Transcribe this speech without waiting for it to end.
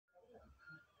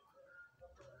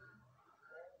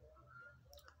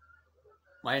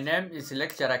My name is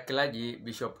Lecturer Kilaji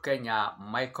Bishop Kenya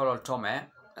Michael Loltome,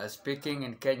 speaking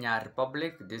in Kenya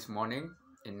Republic this morning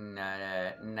in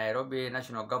Nairobi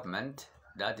National Government,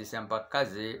 that is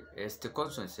Embakasi East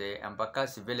Constituency,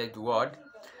 Embakasi Village Ward.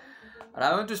 And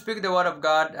I want to speak the word of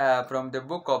God from the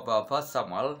book of 1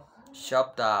 Samuel,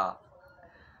 chapter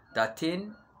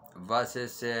 13,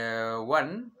 verses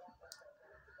 1,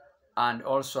 and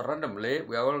also randomly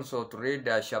we are also to read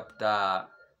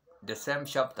the same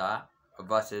chapter,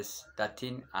 verses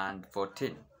 13 and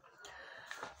 14.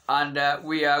 And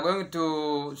we are going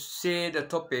to see the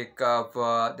topic of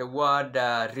the word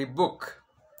rebuke.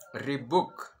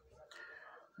 Rebuke.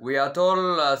 We are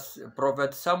told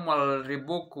Prophet Samuel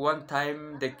rebuked one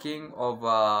time the king of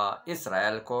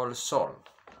Israel called Saul.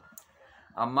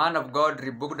 A man of God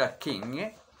rebuked a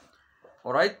king,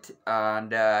 alright,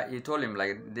 and he told him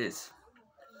like this.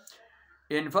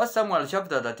 In 1 Samuel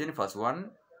chapter 13 verse 1,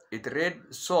 it read,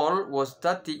 Saul was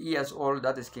 30 years old,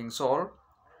 that is King Saul,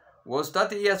 was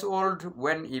 30 years old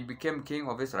when he became king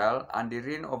of Israel, and he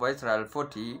reigned over Israel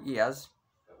 42 years.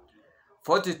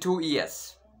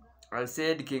 I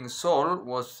said King Saul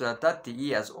was 30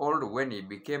 years old when he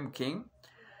became king,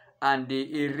 and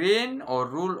he reigned or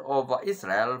ruled over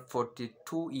Israel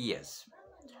 42 years.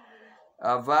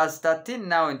 Verse 13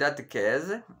 now in that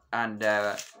case, and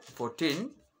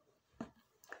 14,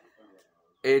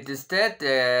 it is that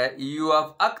you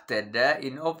have acted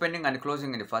in opening and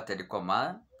closing inverted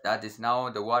comma. That is now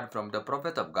the word from the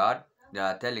prophet of God,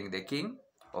 telling the king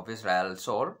of Israel,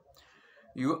 Saul.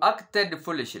 You acted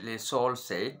foolishly, Saul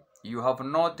said. You have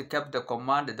not kept the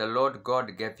command the Lord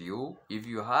God gave you. If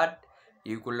you had,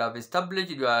 you could have established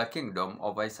your kingdom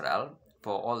over Israel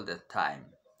for all the time.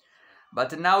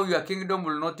 But now your kingdom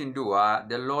will not endure.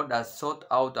 The Lord has sought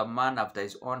out a man after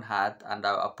his own heart and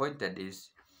appointed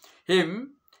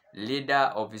him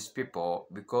leader of his people,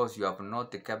 because you have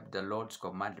not kept the Lord's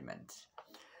commandments.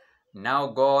 Now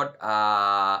God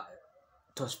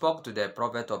spoke to the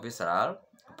prophet of Israel,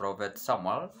 Prophet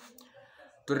Samuel,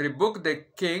 to rebuke the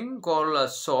king called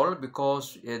Saul,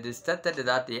 because it stated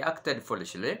that he acted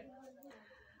foolishly.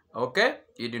 Okay,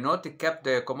 he did not keep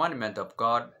the commandment of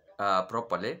God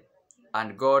properly,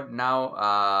 and God now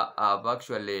have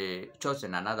actually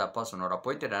chosen another person, or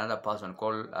appointed another person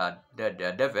called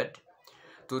David,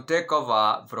 to take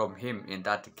over from him in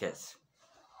that case.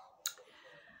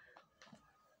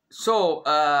 So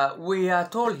we are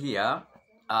told here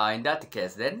in that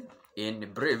case then,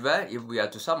 in brief, if we are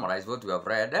to summarize what we have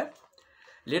read,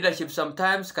 leadership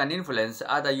sometimes can influence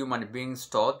other human beings'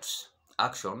 thoughts,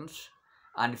 actions,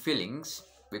 and feelings,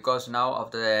 because now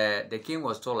after the king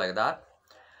was told like that,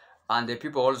 and the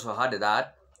people also heard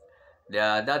that,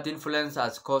 that influence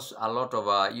has caused a lot of,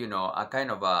 a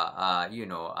kind of,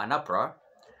 an uproar,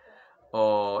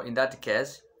 or in that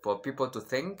case, for people to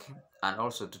think and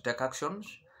also to take actions,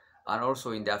 and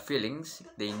also in their feelings,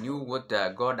 they knew what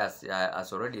God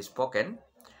has already spoken,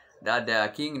 that the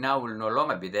king now will no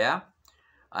longer be there.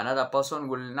 Another person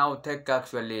will now take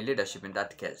actually leadership in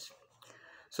that case.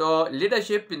 So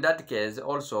leadership in that case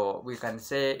also, we can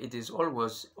say it is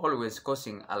always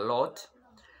causing a lot,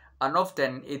 and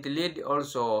often it leads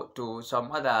also to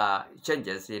some other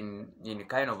changes in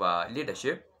kind of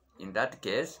leadership in that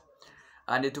case,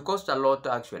 and it costs a lot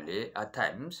actually at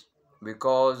times,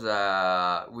 because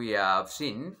we have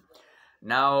seen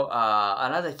now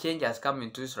another change has come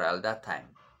into Israel that time,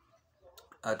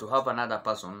 to have another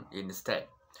person instead.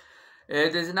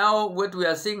 It is now what we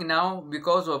are seeing now,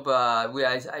 because of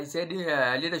I said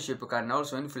leadership can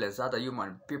also influence other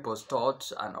human people's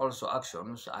thoughts and also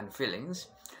actions and feelings.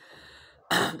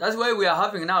 That's why we are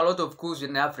having now a lot of coups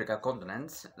in the Africa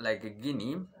continents, like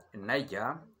Guinea,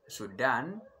 Niger,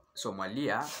 Sudan,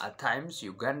 Somalia, at times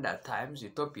Uganda, at times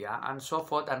Ethiopia, and so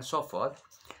forth,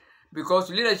 because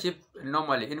leadership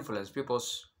normally influences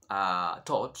people's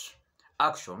thoughts,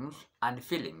 actions, and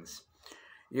feelings.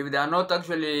 If they are not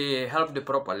actually helped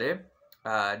properly,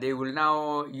 they will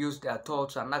now use their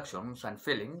thoughts and actions and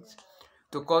feelings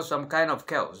to cause some kind of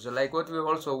chaos, like what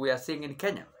we are seeing in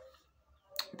Kenya.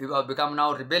 People have become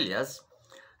now rebellious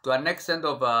to an extent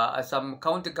of some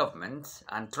county governments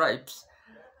and tribes,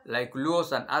 like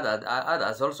Luos and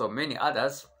others, also many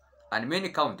others, and many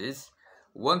counties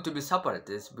want to be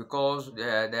separatists, because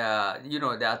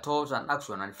their thoughts and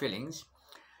action and feelings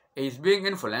is being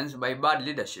influenced by bad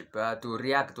leadership to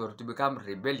react or to become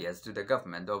rebellious to the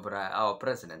government of our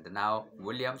president now,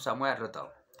 William Samuel Ruto.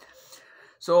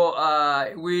 So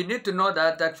we need to know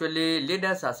that actually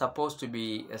leaders are supposed to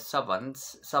be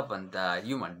servant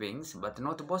human beings, but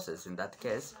not bosses in that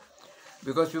case,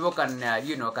 because people can,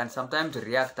 can sometimes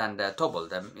react and topple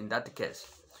them in that case.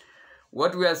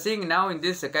 What we are seeing now in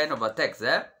this kind of a text,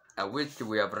 which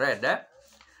we have read,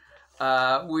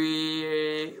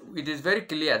 it is very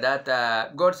clear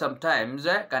that God sometimes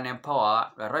can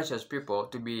empower righteous people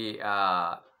to be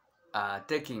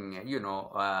taking,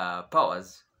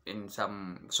 powers in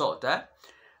some sort,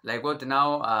 like what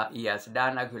now he has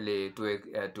done actually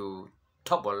to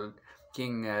topple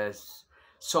King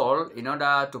Saul in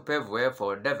order to pave way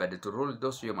for David to rule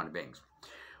those human beings.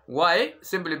 Why?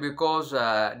 Simply because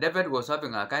David was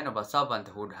having a kind of a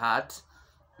servanthood heart,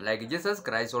 like Jesus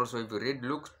Christ. Also, if you read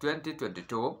Luke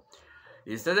 20:22,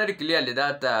 he stated clearly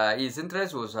that his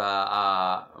interest was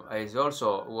not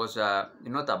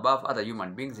above other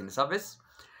human beings in service.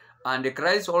 And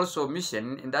Christ's also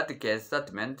mission in that case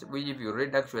statement, which if you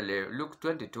read actually Luke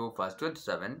 22 verse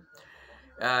 27,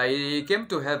 he came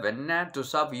to heaven to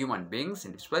serve human beings,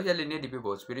 especially needy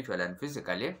people spiritually and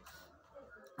physically.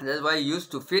 That's why he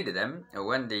used to feed them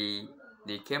when they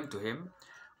came to him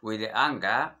with the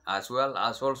anger, as well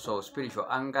as also spiritual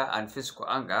anger and physical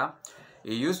anger.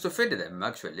 He used to feed them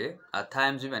actually, at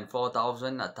times even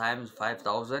 4,000, at times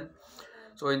 5,000.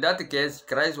 So in that case,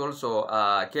 Christ also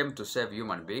came to save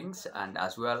human beings and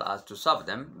as well as to serve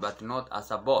them, but not as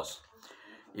a boss.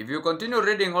 If you continue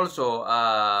reading also,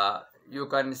 you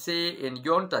can see in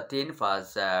John 13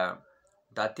 verse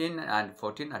 13 and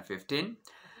 14 and 15,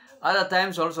 other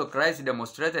times also Christ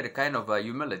demonstrated a kind of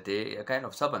humility, a kind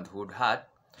of servanthood heart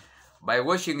by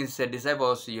washing his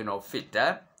disciples, feet.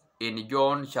 In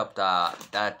John chapter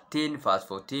 13 verse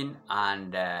 14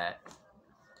 and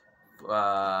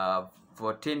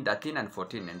 13 and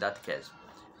 14 in that case.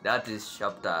 That is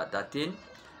chapter 13,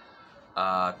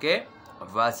 okay,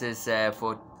 verses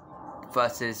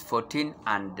 14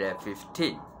 and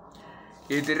 15.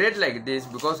 It read like this,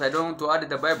 because I don't want to add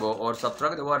the Bible or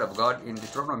subtract the word of God in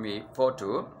Deuteronomy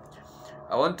 4:2.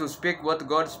 I want to speak what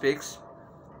God speaks.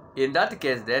 In that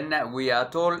case, then, we are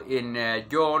told in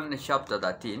John chapter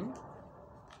 13,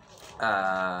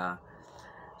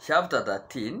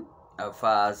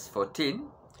 verse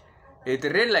 14, it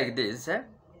read like this.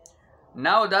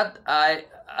 Now that I,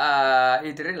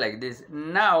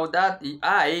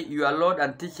 your Lord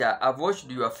and teacher, have washed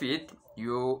your feet,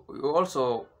 you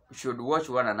also should wash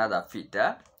one another's feet.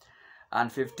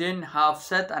 And 15, have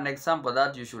set an example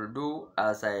that you should do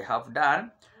as I have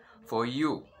done for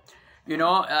you. We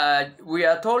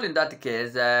are told in that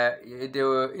case it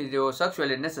was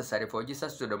actually necessary for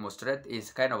Jesus to demonstrate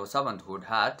his kind of a servanthood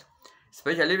heart,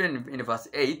 especially even in verse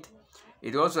 8.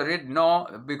 It also read no,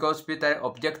 because Peter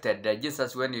objected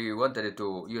Jesus when he wanted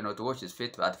to to wash his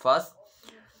feet at first.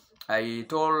 He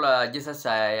told Jesus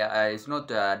it's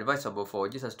not advisable for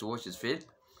Jesus to wash his feet,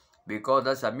 because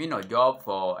that's a menial job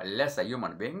for lesser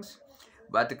human beings.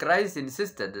 But Christ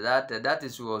insisted that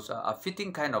was a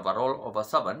fitting kind of a role of a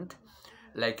servant,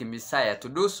 like Messiah, to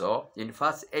do so in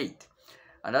verse 8.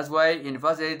 And that's why in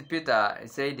verse 8, Peter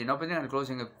said, in opening and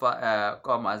closing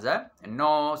commas,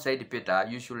 no, said Peter,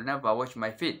 you should never wash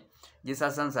my feet.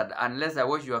 Jesus answered, unless I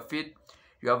wash your feet,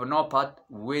 you have no part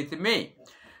with me.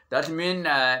 That means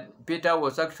Peter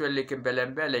was actually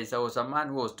Kimbelembele. He was a man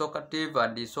who was talkative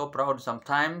and he's so proud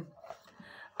sometimes.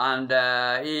 And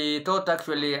he thought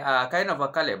actually kind of a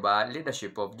caliber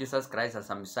leadership of Jesus Christ as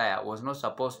a Messiah was not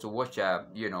supposed to wash,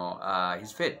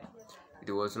 his feet.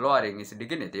 It was lowering his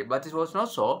dignity, but it was not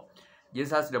so.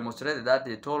 Jesus demonstrated that.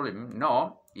 He told him,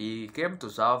 no, he came to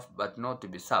serve, but not to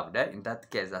be served, in that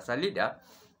case, as a leader.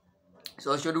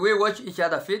 So should we wash each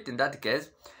other's feet in that case?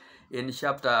 In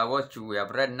chapter what we have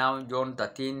read now, John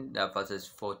 13, verses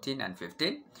 14 and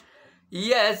 15.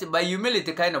 Yes, by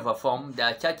humility kind of a form, there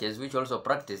are churches which also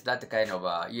practice that kind of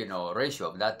ratio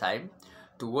of that time,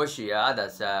 to wash each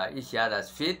other's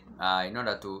feet in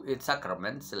order to eat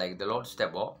sacraments like the Lord's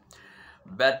table.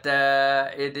 But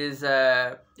it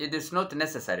is not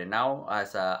necessary now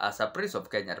as a priest of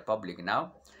Kenya Republic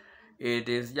now. It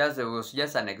was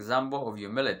just an example of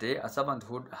humility, a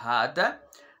servanthood heart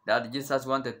that Jesus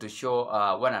wanted to show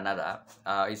one another,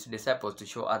 his disciples, to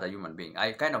show other human beings,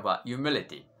 a kind of a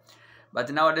humility. But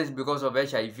nowadays, because of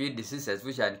HIV diseases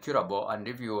which are incurable, and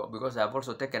because I've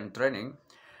also taken training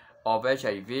of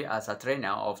HIV as a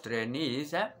trainer of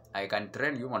trainees, I can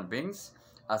train human beings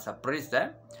as a priest.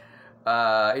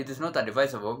 It is not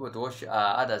advisable to wash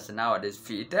others nowadays'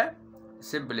 feet,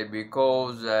 simply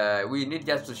because we need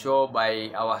just to show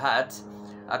by our hearts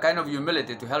a kind of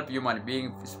humility to help human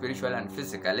beings spiritually and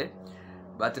physically,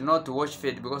 but not to wash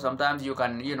feet, because sometimes you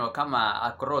can come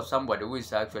across somebody who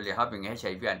is actually having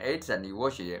HIV and AIDS, and you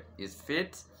wash his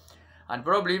feet, and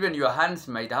probably even your hands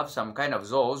might have some kind of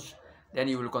sores, then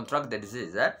you will contract the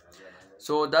disease.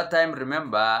 So that time,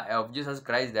 remember, of Jesus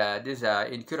Christ, these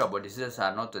incurable diseases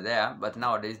are not there, but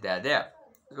nowadays they are there.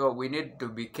 So we need to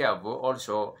be careful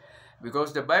also,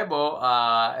 because the Bible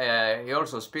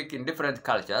also speak in different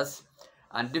cultures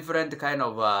and different kind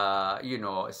of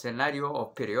scenario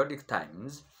of periodic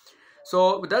times.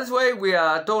 So that's why we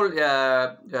are told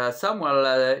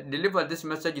Samuel delivered this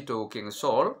message to King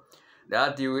Saul,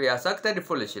 that he has acted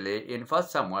foolishly in 1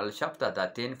 Samuel chapter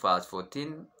 13, verse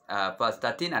 14, verse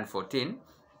 13 and 14.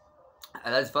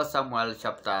 That's 1 Samuel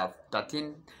chapter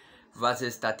 13,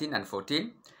 verses 13 and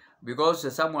 14.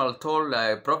 Because Samuel told,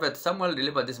 Prophet Samuel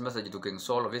delivered this message to King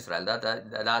Saul of Israel at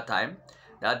that time,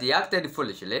 that he acted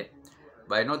foolishly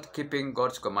by not keeping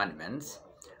God's commandments.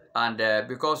 And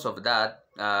because of that,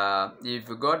 if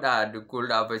God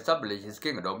could have established his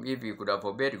kingdom, if he could have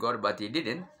obeyed God, but he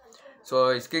didn't, so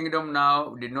his kingdom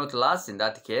now did not last in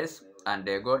that case, and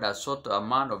God has sought a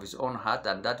man of his own heart,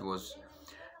 and that was,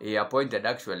 he appointed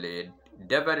actually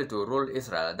David to rule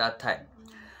Israel at that time.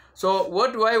 So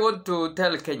what do I want to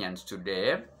tell Kenyans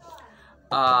today?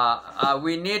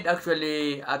 We need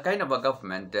actually a kind of a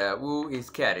government who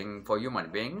is caring for human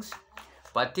beings,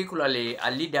 particularly a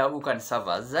leader who can serve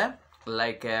us,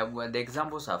 like the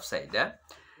examples have said.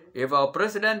 If our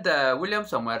President William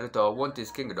Samuel Ruto wants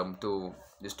his kingdom to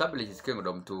establish his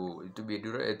kingdom to be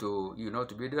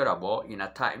durable in a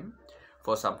time,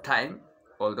 for some time,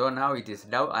 although now it is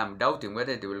I'm doubting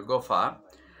whether it will go far,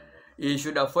 he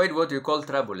should avoid what we call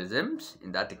tribalisms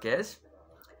in that case.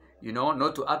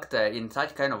 Not to act in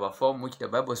such kind of a form which the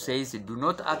Bible says, do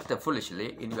not act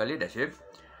foolishly in your leadership,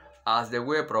 as the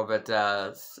way Prophet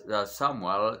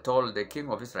Samuel told the king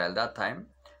of Israel that time,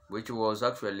 which was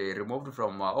actually removed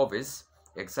from office,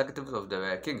 executive of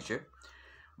the kingship,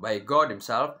 by God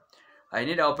himself. I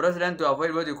need our president to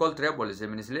avoid what you call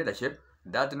tribalism in his leadership.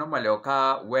 That normally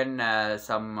occur when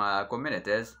some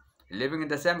communities living in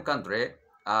the same country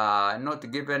are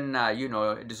not given,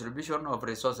 distribution of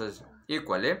resources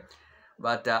equally,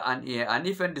 but an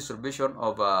uneven distribution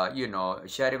of,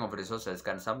 sharing of resources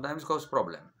can sometimes cause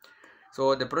problem.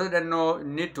 So the president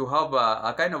need to have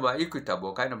a kind of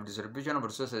equitable kind of distribution of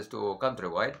resources to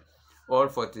countrywide, all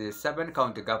 47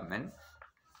 county government,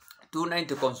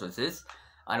 290 constituencies,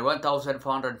 and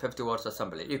 1,450 wards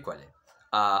assembly equally,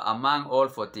 among all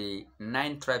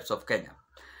 49 tribes of Kenya.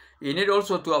 You need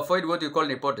also to avoid what you call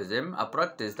nepotism, a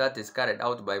practice that is carried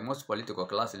out by most political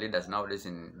class leaders nowadays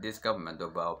in this government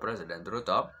of our President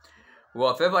Ruto, who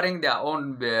are favoring their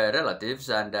own relatives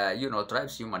and,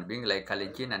 tribes, human beings like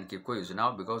Kalenjin and Kikuyus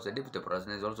now, because the deputy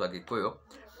president is also a Kikuyu,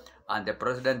 and the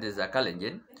president is a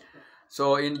Kalenjin.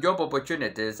 So in job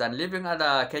opportunities and leaving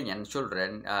other Kenyan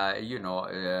children,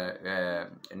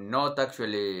 not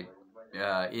actually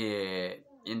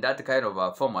in that kind of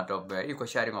a format of equal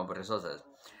sharing of resources.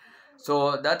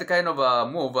 So that kind of a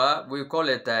move, we call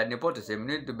it nepotism,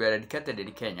 need to be eradicated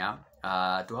in Kenya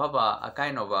to have a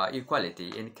kind of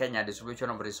equality in Kenya distribution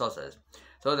of resources.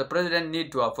 So the president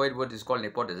need to avoid what is called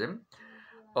nepotism.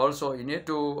 Also, you need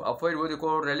to avoid what you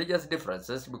call religious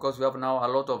differences, because we have now a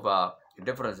lot of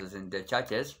differences in the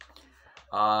churches.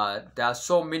 There are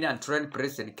so many untrained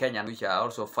priests in Kenya which are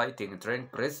also fighting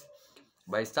trained priests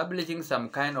by establishing some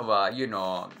kind of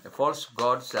false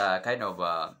gods kind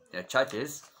of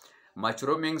churches,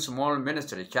 mushrooming small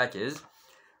ministry churches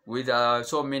with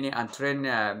so many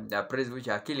untrained priests which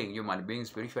are killing human beings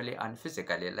spiritually and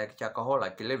physically, like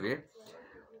Chakahola Kilevi,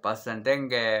 Pastor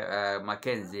Ndenge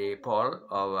Mackenzie Paul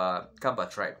of Kamba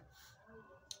tribe.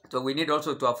 So we need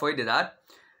also to avoid that,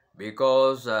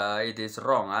 because it is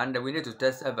wrong, and we need to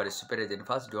test every spirit in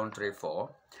 1 John 3:4.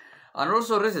 And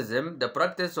also racism, the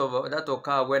practice of that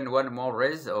occur when one more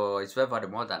race or is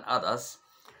favored more than others,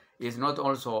 is not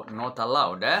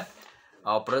allowed.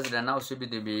 Our president now should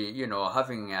be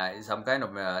having some kind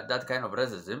of that kind of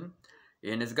racism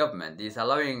in his government. He's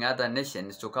allowing other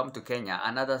nations to come to Kenya,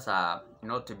 and others are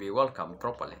not to be welcomed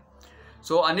properly.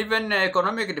 So, and even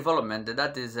economic development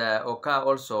that is occur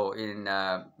also in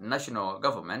national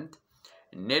government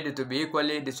need to be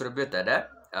equally distributed.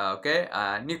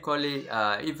 And equally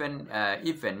even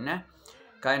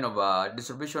kind of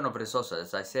distribution of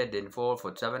resources. I said in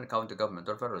 447 county government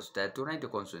or federal state, 290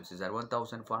 constituencies and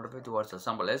 1,450 wards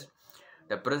assemblies.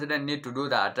 The president need to do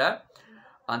that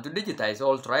and to digitize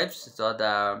all tribes, so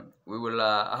that we will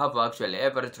have actually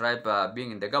every tribe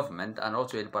being in the government and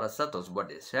also in parastatus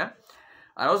bodies.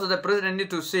 And also the president need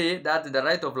to see that the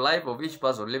right of life of each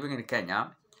person living in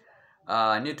Kenya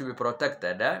need to be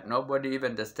protected. Nobody,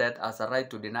 even the state, has a right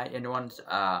to deny anyone's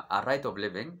a right of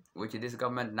living, which this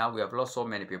government now we have lost so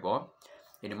many people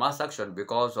in mass action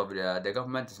because of the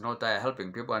government is not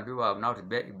helping people, and people are now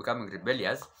becoming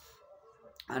rebellious.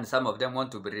 and some of them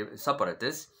want to be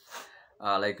separatists,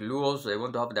 like Luos, they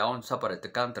want to have their own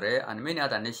separate country, and many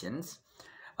other nations,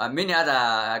 many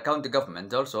other county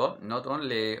governments also, not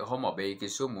only Homa Bay,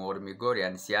 Kisumu, or Migori,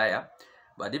 and Siaya,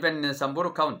 but even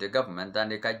Samburu County government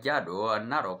and the Kajiado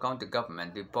and Narok County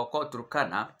government, the Pokot,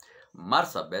 Turkana,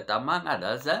 Marsabit, among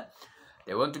others,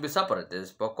 they want to be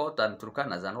separatists, Pokot and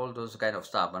Turkanas and all those kind of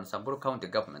stuff, and Samburu County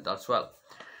government as well.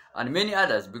 And many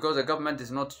others, because the government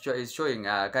is not is showing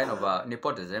a kind of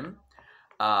nepotism,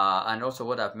 and also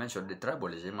what I've mentioned, the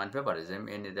tribalism and favorism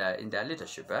in their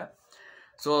leadership.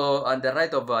 So, and the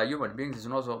right of human beings is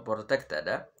also protected.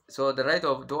 So the right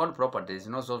to own property is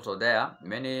not also there.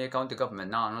 Many county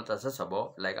government now are not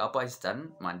accessible, like Upper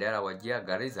Eastern, Mandera, Wajir,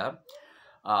 Garissa,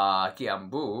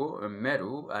 Kiambu,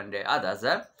 Meru, and others.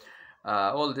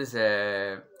 All this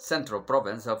central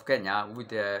province of Kenya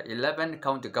with 11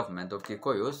 county government of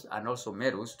Kikoyos and also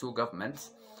Meru's 2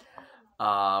 governments,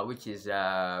 which is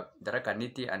Tharaka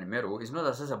Nithi and Meru, is not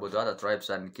accessible to other tribes,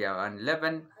 and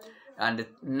 11 and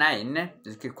 9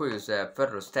 is Kikuyu's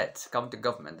federal states, county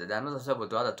government. They are not accessible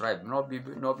to other tribes.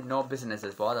 No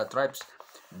businesses for other tribes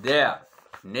there.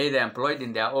 Neither employed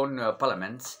in their own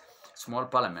parliaments, small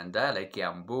parliament, like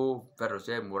Kiambu, federal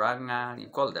state, Muranga, you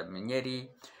call them, Nyeri,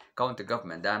 county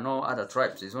government. There are no other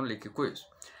tribes. It's only Kikuyus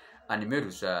and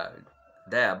Meru's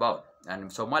there about.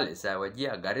 And Somalis,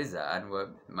 Wajir, Garissa, and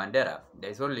Mandera.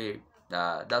 There's only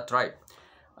that tribe,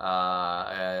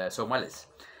 Somalis.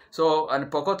 So, and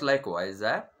Pokot likewise,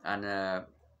 but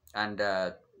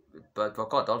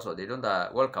Pokot also, they don't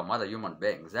welcome other human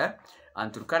beings,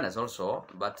 and Turkanas also,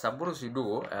 but Samburus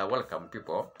do welcome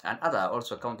people, and other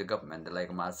also county government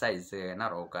like Maasai's,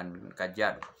 Narok, and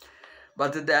Kajiado.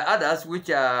 But there are others which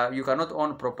you cannot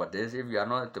own properties if you are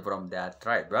not from their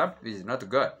tribe, which is not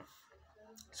good.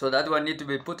 So that one need to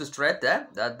be put straight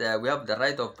that we have the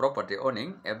right of property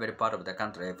owning every part of the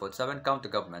country for 7 county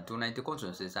government, 290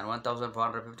 constituencies, and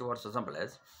 1,450 wards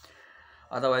assemblies.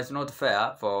 Otherwise, not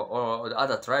fair for all the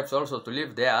other tribes also to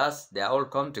live there. They are all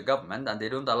county government, and they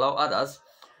don't allow others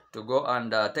to go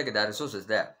and take their resources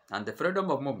there. And the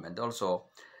freedom of movement also,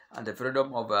 and the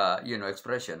freedom of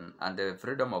expression, and the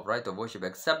freedom of right of worship,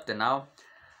 except now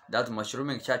that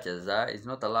mushrooming churches is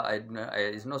not allowed,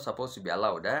 is not supposed to be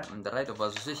allowed. And the right of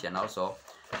association also,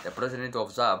 the president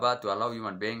of Zaba to allow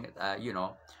human being,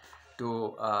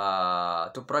 to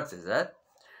practice that.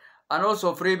 And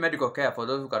also free medical care for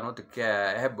those who cannot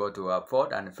able to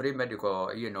afford, and free medical,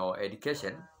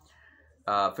 education.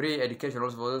 Free education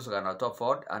also for those who cannot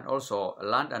afford, and also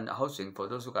land and housing for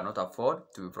those who cannot afford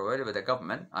to be provided by the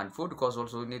government. And food costs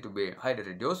also need to be highly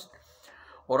reduced.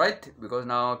 Alright, because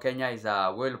now Kenya is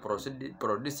a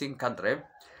well-producing country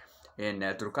in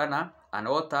Turkana, and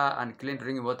water and clean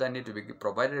drinking water need to be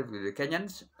provided with the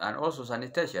Kenyans, and also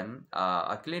sanitation,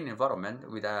 a clean environment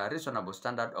with a reasonable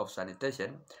standard of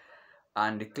sanitation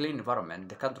and clean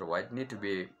environment countrywide need to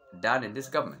be done in this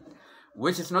government,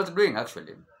 which is not doing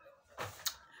actually.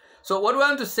 So what we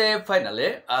want to say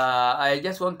finally, I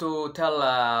just want to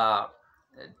tell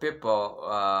people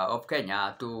of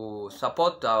Kenya to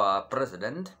support our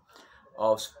president,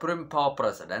 of Supreme Power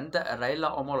President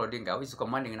Raila Omolo Odinga, who is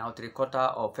commanding now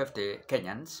 3/4 of 50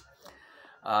 Kenyans,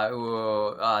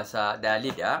 who as their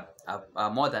leader,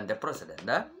 more than the president.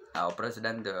 Our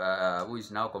president, who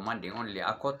is now commanding only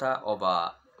 1/4 of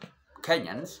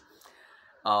Kenyans,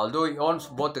 although he owns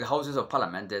both the houses of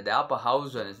parliament, the upper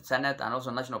house, Senate, and also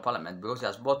national parliament, because he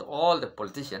has bought all the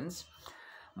politicians.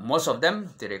 Most of them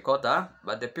 3/4,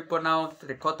 but the people now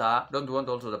 3/4 don't want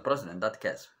also the president in that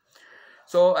case.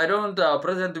 So I don't want the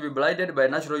president to be blinded by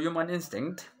natural human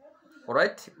instinct,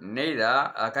 alright?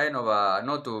 Neither a kind of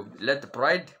not to let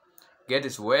pride get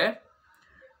his way,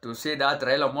 to see that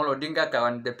Raila Omolo Odinga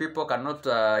and the people cannot,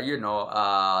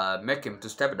 make him to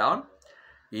step down.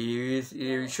 He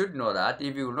should know that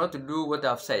if he will not do what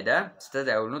I've said, instead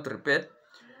I will not repeat,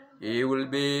 he will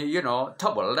be,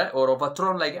 toppled or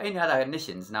overthrown like any other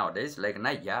nations nowadays, like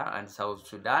Niger and South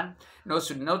Sudan. No,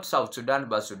 not South Sudan,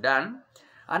 but Sudan,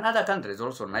 and other countries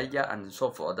also, Niger and so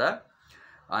forth,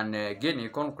 and Guinea,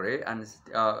 Conakry, and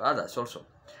others also.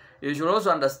 You should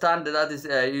also understand that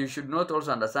you should not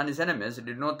also understand his enemies.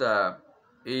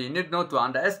 He need not to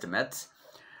underestimate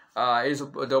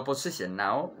the opposition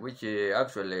now, which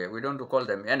actually we don't call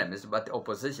them enemies, but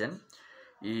opposition.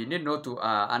 You need not to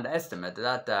underestimate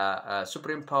that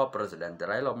Supreme Power President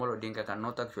Raila Omolo Odinga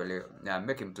cannot actually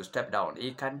make him to step down.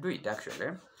 He can do it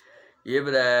actually. If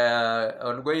the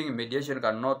ongoing mediation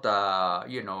cannot,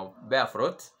 bear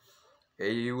fruit,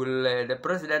 the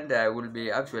president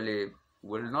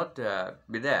will not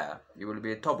be there. He will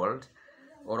be toppled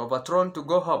or overthrown to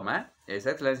go home His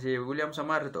Excellency William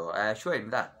Samarito. I assure him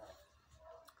that.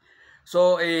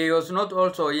 So he was not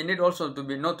also, he need also to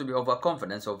be not to be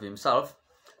overconfident of himself,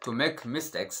 to make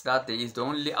mistakes, that he is the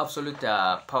only absolute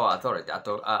power authority,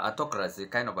 autocracy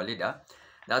kind of a leader,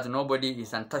 that nobody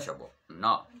is untouchable.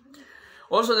 No.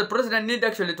 Also, the president need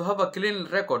actually to have a clean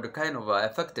record kind of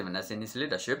effectiveness in his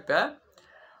leadership.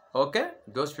 Okay,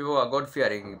 those people are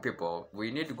God-fearing people.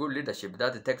 We need good leadership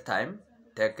that take time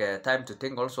to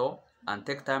think also, and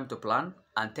take time to plan,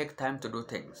 and take time to do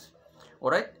things.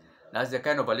 All right. That's the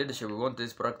kind of a leadership we want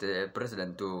this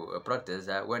president to practice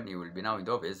when he will be now in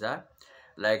the office.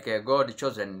 Like God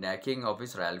chosen king of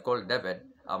Israel called David,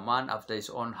 a man after his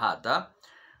own heart.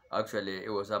 Actually, it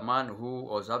was a man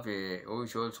who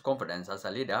shows confidence as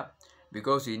a leader,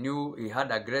 because he knew he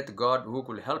had a great God who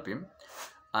could help him,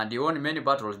 and he won many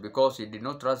battles because he did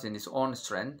not trust in his own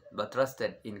strength but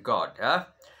trusted in God.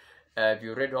 If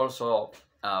you read also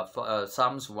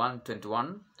Psalms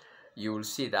 121, you will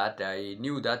see that he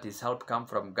knew that his help come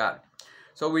from God.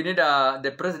 So we need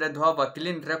the president to have a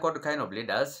clean record kind of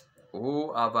leaders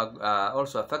who have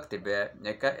also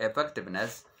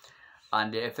effectiveness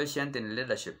and efficient in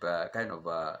leadership kind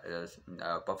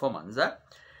of performance.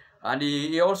 And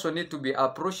he also need to be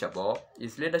approachable.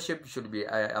 His leadership should be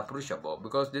approachable,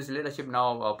 because this leadership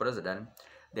now of president,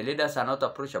 the leaders are not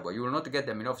approachable. You will not get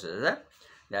them in offices.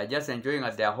 They are just enjoying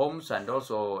at their homes, and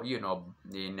also in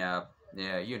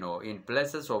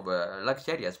places of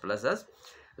luxurious places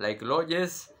like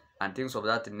lodges and things of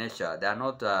that nature. They are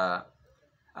not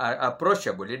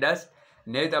approachable leaders.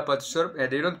 Neither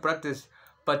they don't practice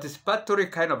participatory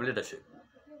kind of leadership,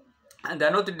 and they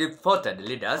are not devoted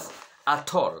leaders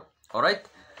at all. All right,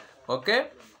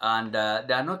 okay, and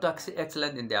they are not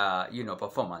excellent in their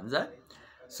performance.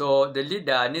 So the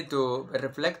leader need to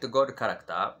reflect God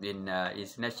character in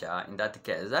his nature. In that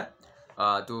case,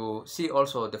 to see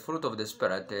also the fruit of the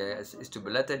Spirit is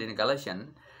stipulated in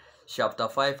Galatians chapter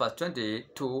 5 verse 22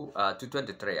 to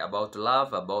 23, about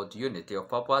love, about unity of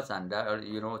purpose, and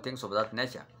things of that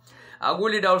nature. A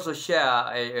good leader also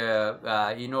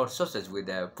share resources with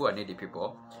the poor needy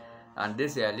people, and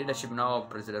this leadership now,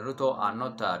 President Ruto, are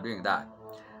not doing that.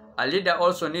 A leader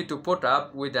also need to put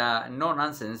up with no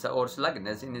nonsense or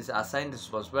slackness in his assigned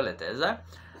responsibilities.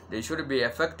 They should be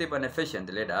effective and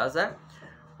efficient leaders,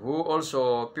 who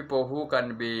also people who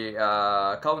can be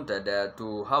counted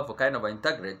to have a kind of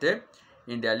integrity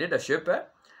in their leadership,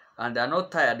 and are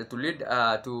not tired to lead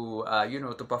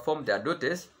to perform their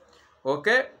duties,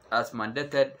 okay, as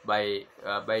mandated by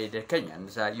the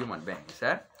Kenyans human beings.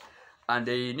 And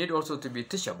they need also to be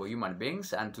teachable human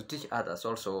beings, and to teach others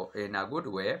also in a good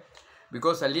way,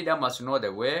 because a leader must know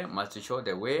the way, must show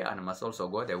the way, and must also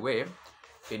go the way.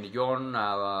 In John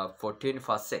 14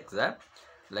 verse 6,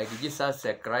 like Jesus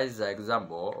Christ's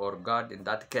example, or God in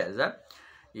that case,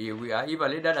 if a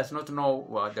leader does not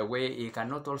know the way, he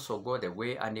cannot also go the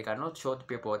way, and he cannot show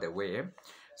people the way.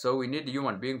 So we need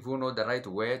human beings who know the right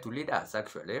way to lead us,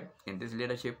 actually, in this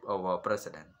leadership of our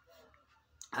president.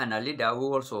 And a leader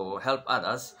who also help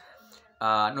others,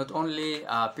 not only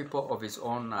people of his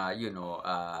own,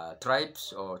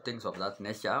 tribes or things of that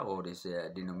nature, or his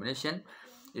denomination,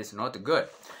 is not good.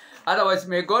 Otherwise,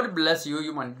 may God bless you,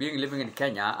 human being living in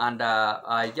Kenya. And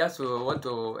I just want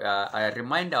to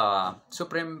remind our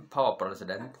Supreme Power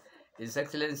President, His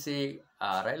Excellency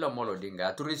Raila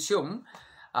Odinga, to resume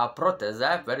protest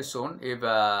very soon if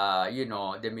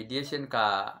the mediation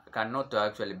cannot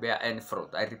actually bear any fruit.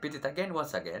 I repeat it again,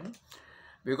 once again,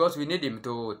 because we need him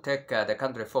to take the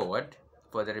country forward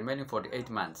for the remaining 48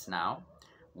 months now,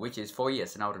 which is 4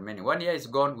 years now remaining. 1 year is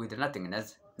gone with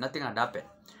nothingness. Nothing had happened.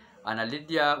 And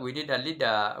we need a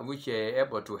leader which is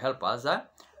able to help us,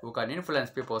 who can influence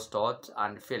people's thoughts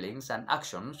and feelings and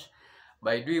actions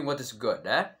by doing what is good.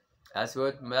 That's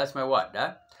my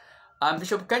word.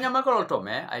 Bishop Kenya Michael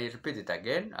Loltome, I repeat it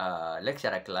again,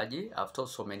 lecturer clergy. I've taught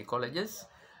so many colleges,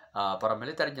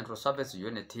 paramilitary general service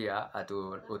unit here at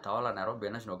Utawala, Nairobi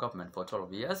National Government for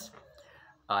 12 years,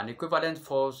 an equivalent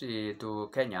force to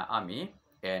Kenya Army,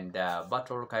 and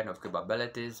battle kind of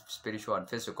capabilities, spiritual and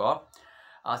physical,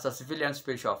 as a civilian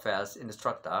spiritual affairs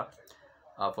instructor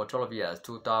for 12 years,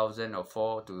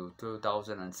 2004 to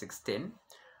 2016.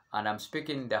 And I'm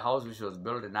speaking in the house which was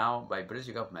built now by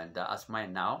British government as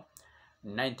mine now,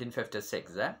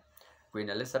 1956. Queen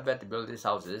Elizabeth built these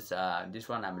houses. This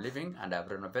one I'm living, and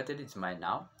I've renovated it. It's mine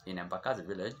now in Embakasi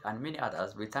village, and many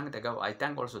others. We thank the I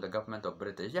thank also the government of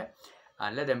British,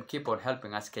 and let them keep on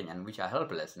helping us Kenyan, which are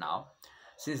helpless now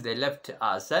since they left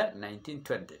us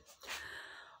 1920.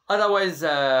 Otherwise,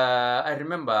 I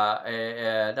remember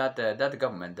that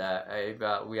government,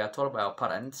 we are told by our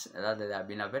parents that they have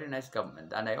been a very nice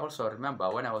government. And I also remember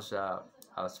when I was a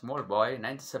small boy,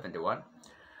 1971,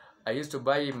 I used to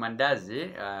buy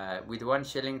mandazi with 1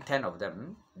 shilling, 10 of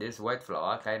them, this white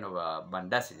flour kind of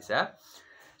mandazis.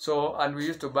 So, and we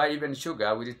used to buy even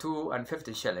sugar with 2 and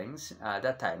 50 shillings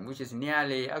that time, which is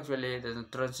nearly actually the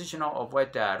transitional of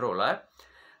white roller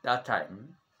that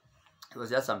time. It was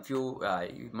just some few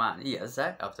years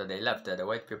after they left the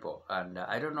white people, and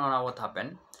I don't know now what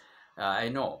happened. I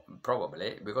know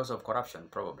probably because of corruption,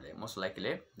 probably most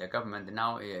likely the government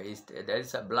now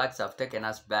blacks have taken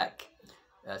us back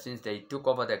since they took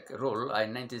over the rule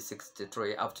in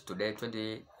 1963 up to today,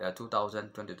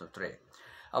 2023.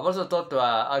 I've also thought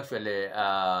actually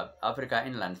Africa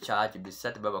Inland Church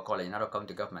beset Bible College in Narok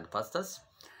County government pastors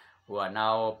who are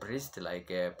now priests,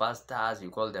 like pastors, you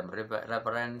call them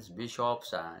reverends,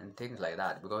 bishops, and things like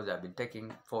that, because they have been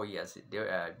taking 4 years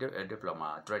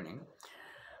diploma training.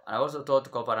 And I also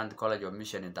taught Covenant College of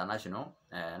Mission International,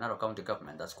 Narok County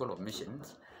government, the School of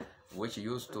Missions, which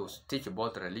used to teach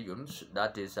both religions,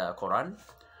 that is Quran,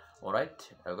 all right,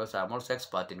 because I'm also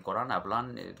expert in Quran. I've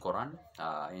learned Quran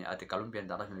at the Columbia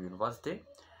International University.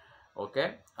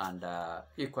 Okay, and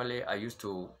equally I used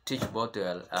to teach both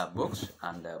books,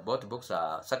 and both books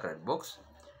are sacred books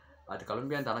at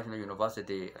Columbia International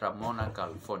University, Ramona,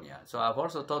 California. So I've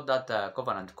also taught that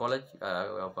Covenant College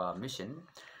of Mission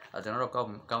at the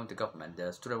Narok County government.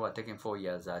 The students were taking 4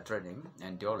 years training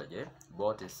in theology,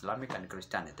 both Islamic and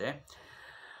Christianity.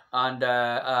 And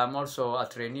I'm also a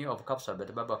trainee of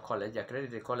Kapsabet Bible College,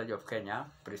 accredited college of Kenya,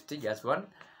 prestigious one,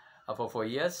 for 4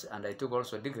 years, and I took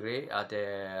also a degree at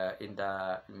in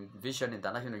the Vision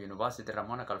International University,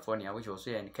 Ramona, California, which was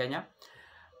here in Kenya,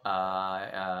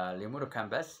 Limuru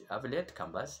campus, affiliate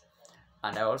campus,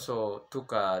 and I also took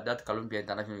that Columbia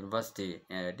International University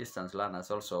distance learners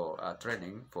also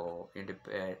training for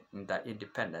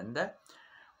independent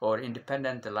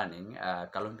learning,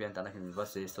 Columbia International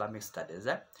University Islamic Studies,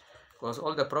 because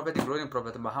all the prophet, including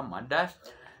Prophet Muhammad,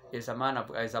 is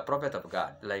a prophet of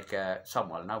God, like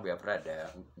Samuel. Now we have read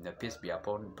the peace be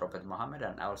upon Prophet Muhammad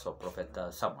and also Prophet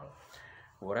Samuel.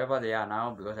 Wherever they are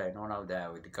now, because I know now they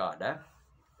are with God,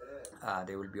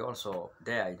 they will be also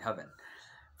there in heaven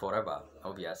forever,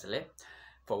 obviously,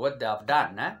 for what they have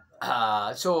done.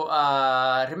 So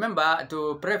remember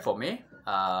to pray for me.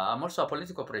 I'm also a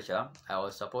political preacher. I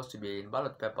was supposed to be in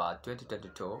ballot paper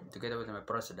 2022 together with my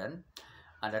president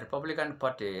and the Republican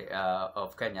Party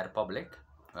of Kenya Republic.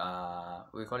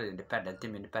 We call it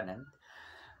Team Independent.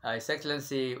 His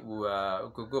Excellency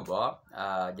Gugubo,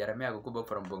 Jeremiah Gugubo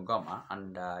from Bungoma,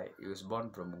 and he was born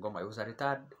from Bungoma. He was a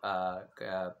retired,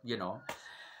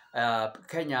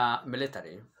 Kenya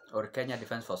military or Kenya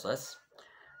Defense Forces.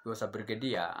 He was a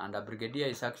brigadier, and a brigadier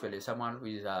is actually someone who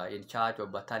is in charge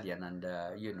of battalion and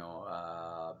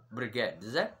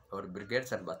brigades or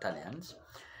brigades and battalions.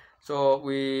 So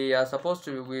we are supposed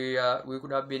to, we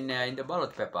could have been in the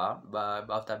ballot paper, but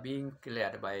after being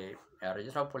cleared by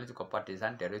Registrar of Political Parties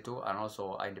and Ruto, and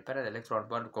also Independent Electoral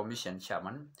Board Commission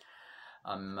Chairman,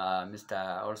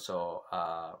 Mr. also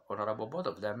Honorable both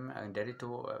of them, and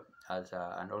Ruto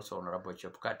and also Honorable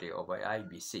Chepkati of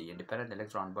IBC, Independent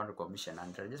Electoral Board Commission,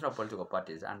 and Registrar of Political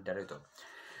Parties and Ruto.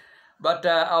 But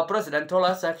our president told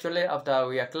us actually after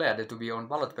we are cleared to be on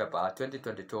ballot paper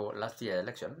 2022 last year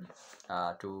election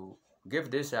to give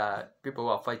this people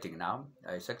who are fighting now,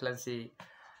 His Excellency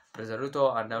President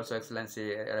Ruto and also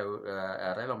Excellency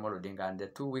Raila Odinga and the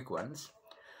 2 weak ones,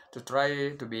 to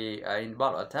try to be in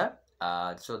ballot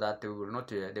so that we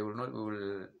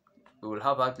will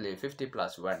have actually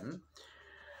 50+1.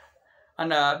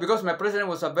 And because my president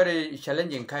was a very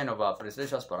challenging kind of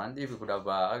presidential aspirant, if we could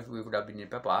have been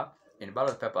in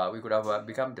ballot paper, we could have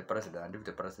become the president, and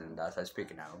the president as I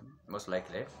speak now, most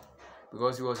likely,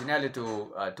 because he was nearly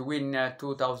to win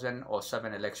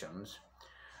 2007 elections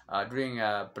during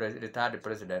retired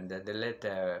president, the late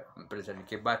President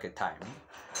Kibaki time.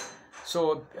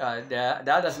 So the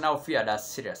others now feared us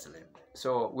seriously.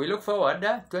 So we look forward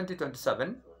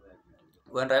 2027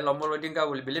 when Raila Odinga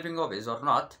will be leaving office or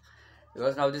not.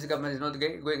 Because now this government is not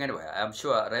going anywhere. I'm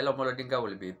sure Raila Odinga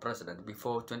will be president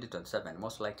before 2027,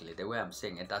 most likely, the way I'm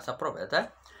saying it, as a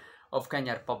prophet of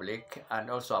Kenya Republic and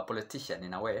also a politician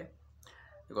in a way.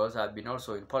 Because I've been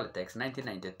also in politics.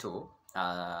 1992,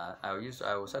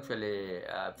 I was actually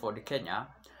for the Kenya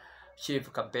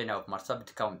chief campaigner of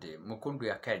Marsabit County,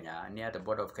 Mukunduya, Kenya, near the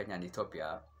border of Kenya and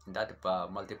Ethiopia, in that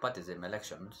multi-partyism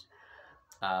elections.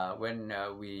 When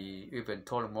we even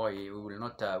told Moi we will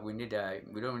not, we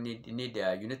don't need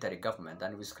a unitary government,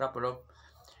 and we scrapped off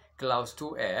Clause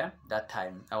 2A, that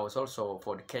time, I was also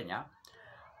for Kenya.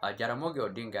 Jaramogi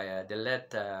Odinga, the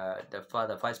late, the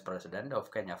father vice president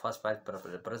of Kenya, first vice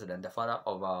president, the father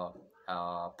of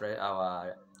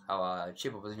our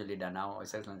chief opposition leader now,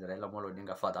 His Excellency Raila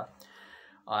Odinga father.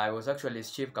 I was actually his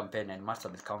chief campaigner in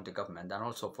Marsabit County government, and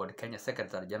also for the Kenya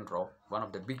Secretary General, one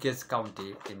of the biggest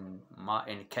county in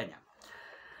Kenya.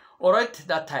 All right,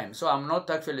 that time. So I'm not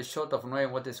actually short of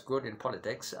knowing what is good in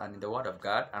politics and in the Word of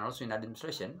God, and also in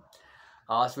administration,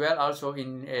 as well also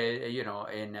in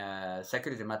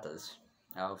security matters.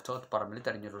 I've taught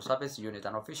paramilitary neutral service unit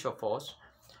and official force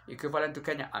equivalent to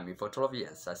Kenya Army for 12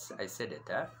 years, as I said it.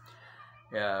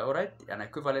 All right, an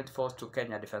equivalent force to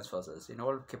Kenya Defense Forces in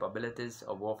all capabilities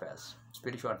of warfare,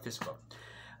 spiritual and physical.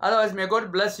 Otherwise, may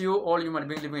God bless you, all human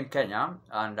beings living in Kenya.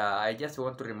 And I just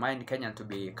want to remind Kenyans to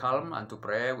be calm and to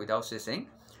pray without ceasing.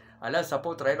 And let's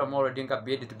support Raila Odinga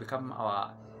bid to become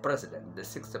our president, the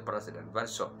 6th president, very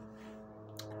soon.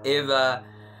 If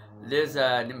this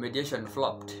mediation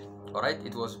flopped, all right,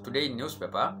 it was today in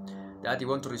newspaper that he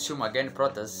want to resume again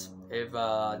protests if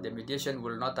the mediation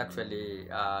will not actually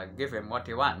give him what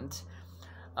he wants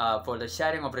for the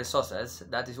sharing of resources.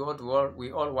 That is what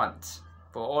we all want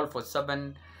for all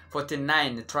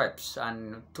 49 tribes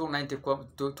and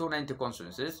 290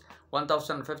 constituencies,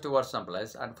 1,050 ward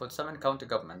assemblies, and 47 county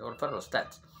government or federal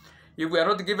states. If we are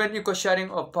not given equal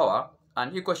sharing of power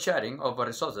and equal sharing of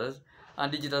resources,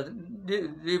 and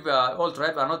if all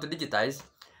tribes are not digitized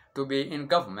to be in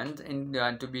government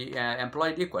and to be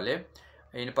employed equally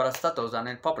in parastatus and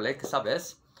in public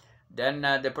service, then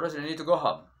the president need to go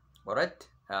home. All right,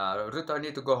 Ruto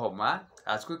need to go home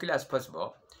as quickly as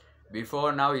possible,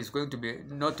 before now he's going to be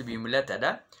not to be humiliated,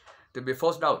 to be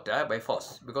forced out by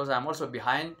force. Because I'm also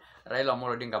behind Raila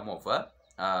Odinga move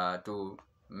to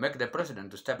make the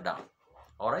president to step down.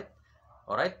 All right,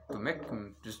 to make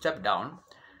him to step down,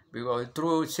 because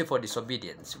through civil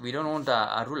disobedience. We don't want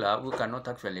a ruler who cannot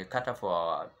actually cater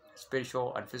for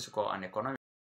spiritual and physical and economic